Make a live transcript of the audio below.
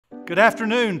Good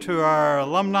afternoon to our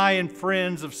alumni and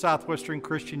friends of Southwestern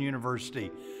Christian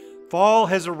University. Fall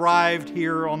has arrived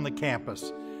here on the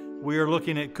campus. We are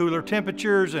looking at cooler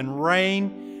temperatures and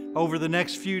rain over the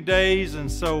next few days,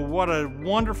 and so what a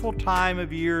wonderful time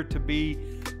of year to be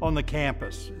on the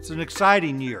campus. It's an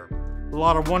exciting year. A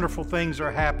lot of wonderful things are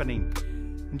happening.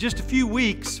 In just a few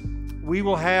weeks, we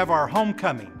will have our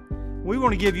homecoming. We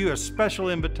want to give you a special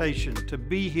invitation to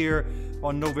be here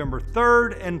on November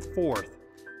 3rd and 4th.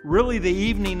 Really, the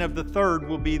evening of the 3rd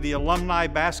will be the alumni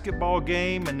basketball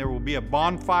game, and there will be a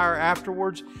bonfire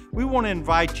afterwards. We want to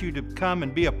invite you to come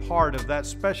and be a part of that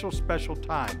special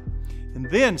time. And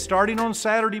then, starting on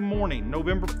Saturday morning,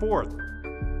 November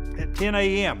 4th, at 10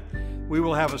 a.m., we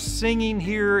will have a singing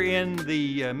here in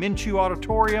the Minshew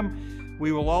Auditorium.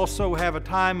 We will also have a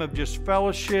time of just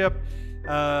fellowship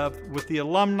with the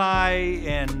alumni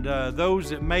and those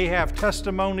that may have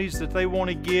testimonies that they want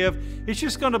to give. It's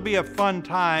just going to be a fun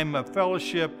time of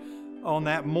fellowship on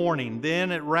that morning.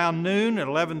 Then at around noon, at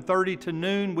 11:30 to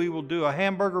noon, we will do a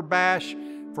hamburger bash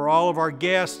for all of our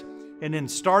guests. And then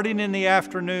starting in the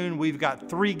afternoon, we've got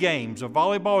 3 games, a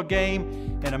volleyball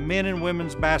game and a men and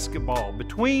women's basketball.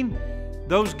 Between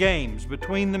those games,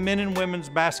 between the men and women's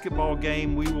basketball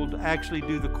game, we will actually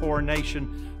do the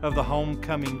coronation of the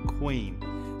homecoming queen.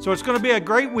 So it's going to be a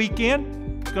great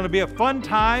weekend. It's going to be a fun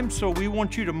time, so we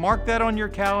want you to mark that on your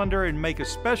calendar and make a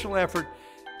special effort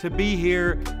to be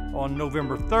here on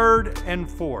November 3rd and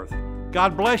 4th.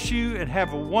 God bless you and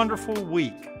have a wonderful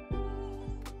week.